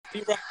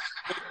T-Rex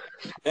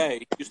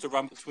day used to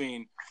run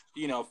between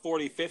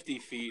 40, 50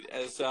 feet.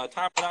 As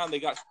time went on, they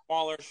got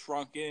smaller,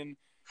 shrunk in. And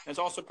it's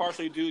also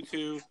partially due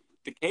to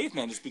the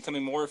cavemen just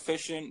becoming more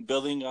efficient,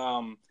 building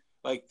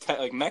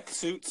like mech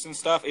suits and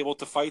stuff, able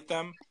to fight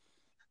them.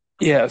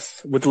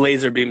 Yes, with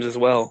laser beams as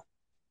well.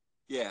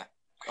 Yeah.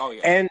 Oh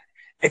yeah. And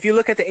if you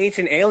look at the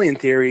ancient alien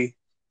theory,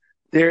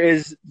 there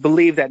is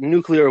believed that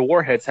nuclear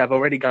warheads have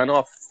already gone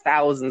off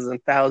thousands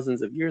and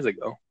thousands of years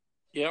ago.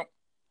 Yep.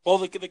 Well,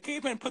 the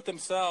cavemen put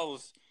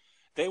themselves.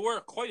 They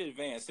were quite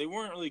advanced. They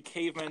weren't really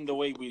cavemen the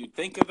way we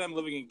think of them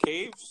living in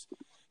caves.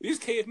 These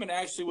cavemen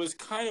actually was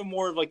kind of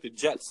more of like the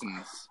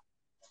Jetsons.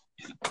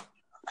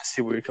 I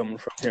see where you're coming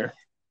from here.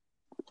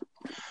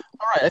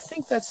 All right, I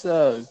think that's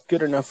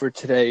good enough for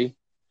today.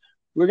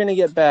 We're going to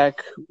get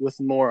back with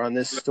more on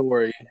this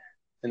story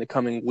in the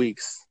coming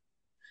weeks.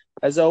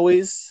 As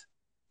always,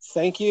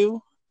 thank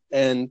you,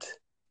 and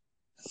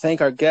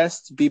thank our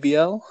guest,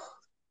 BBL.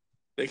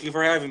 Thank you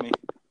for having me.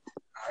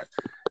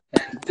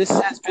 And this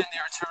has been the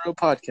Arturo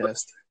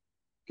Podcast.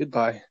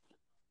 Goodbye.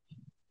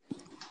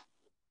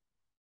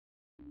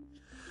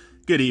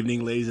 Good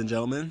evening, ladies and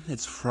gentlemen.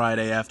 It's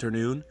Friday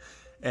afternoon,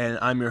 and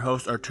I'm your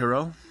host,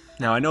 Arturo.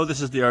 Now, I know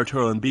this is the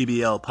Arturo and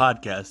BBL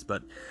podcast,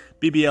 but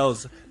BBL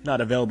is not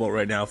available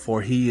right now,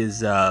 for he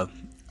is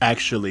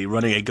actually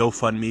running a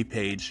GoFundMe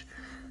page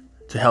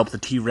to help the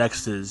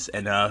T-Rexes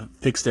and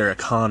fix their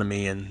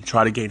economy and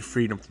try to gain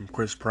freedom from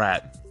Chris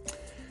Pratt.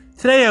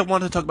 Today, I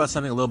want to talk about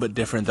something a little bit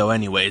different, though,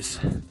 anyways.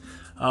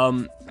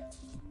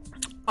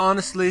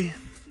 Honestly,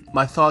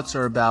 my thoughts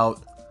are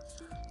about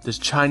this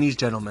Chinese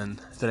gentleman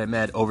that I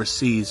met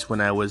overseas when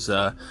I was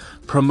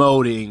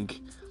promoting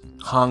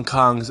Hong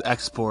Kong's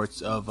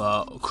exports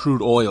of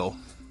crude oil.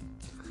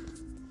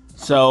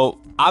 So,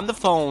 on the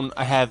phone,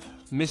 I have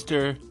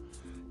Mr.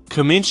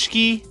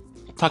 Kaminsky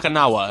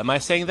Takanawa. Am I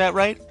saying that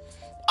right?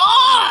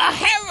 Oh,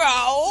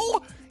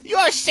 hello!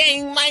 You're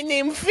saying my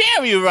name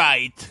very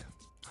right.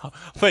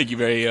 Thank you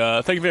very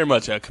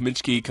much,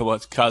 Kaminsky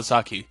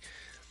Kawasaki.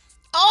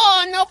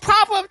 Oh, no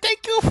problem.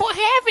 Thank you for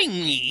having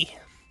me.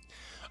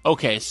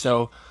 Okay,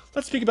 so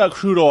let's speak about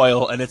crude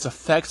oil and its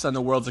effects on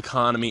the world's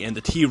economy and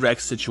the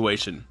T-Rex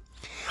situation.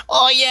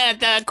 Oh, yeah,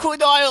 the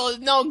crude oil is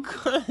no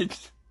good.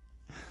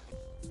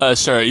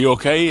 Sir, are you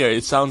okay?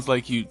 It sounds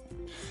like you...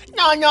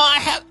 No, I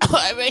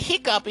have a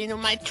hiccup in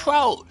my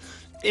throat.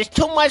 There's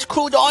too much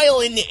crude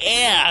oil in the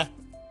air.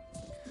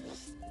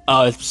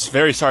 It's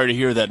very sorry to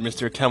hear that,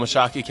 Mr.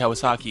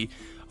 Kawasaki.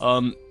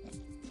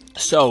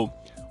 So,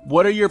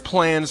 what are your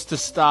plans to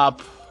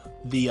stop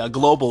the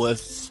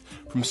globalists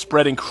from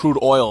spreading crude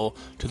oil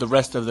to the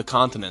rest of the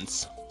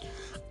continents?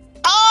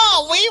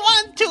 Oh, we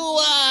want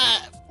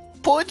to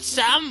put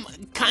some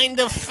kind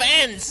of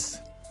fence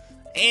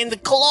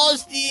and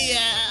close the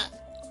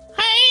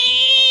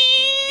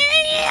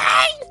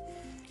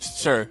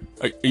Sir,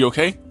 are you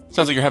okay?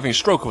 Sounds like you're having a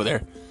stroke over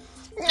there.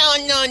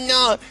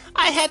 No.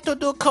 I had to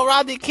do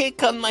karate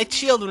kick on my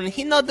children.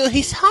 He not do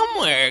his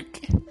homework.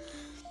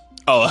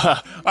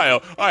 Oh, I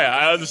know.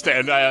 I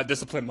understand. I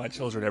discipline my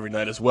children every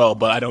night as well,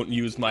 but I don't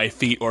use my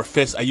feet or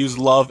fists. I use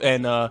love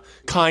and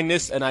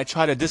kindness, and I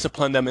try to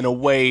discipline them in a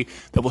way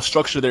that will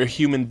structure their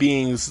human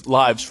beings'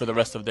 lives for the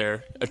rest of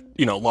their,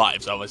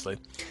 lives, obviously.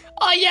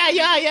 Oh,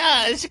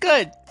 yeah. It's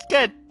good.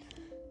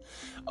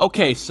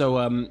 Okay, so,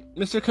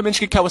 Mr.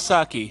 Kaminsky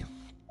Kawasaki,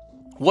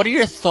 what are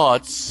your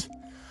thoughts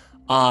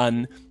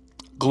on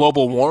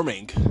global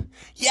warming?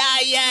 Yeah,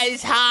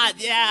 it's hot,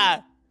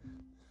 yeah.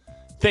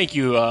 Thank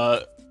you,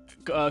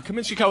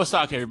 Kaminsky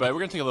Kawasaki, everybody. We're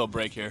going to take a little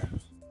break here.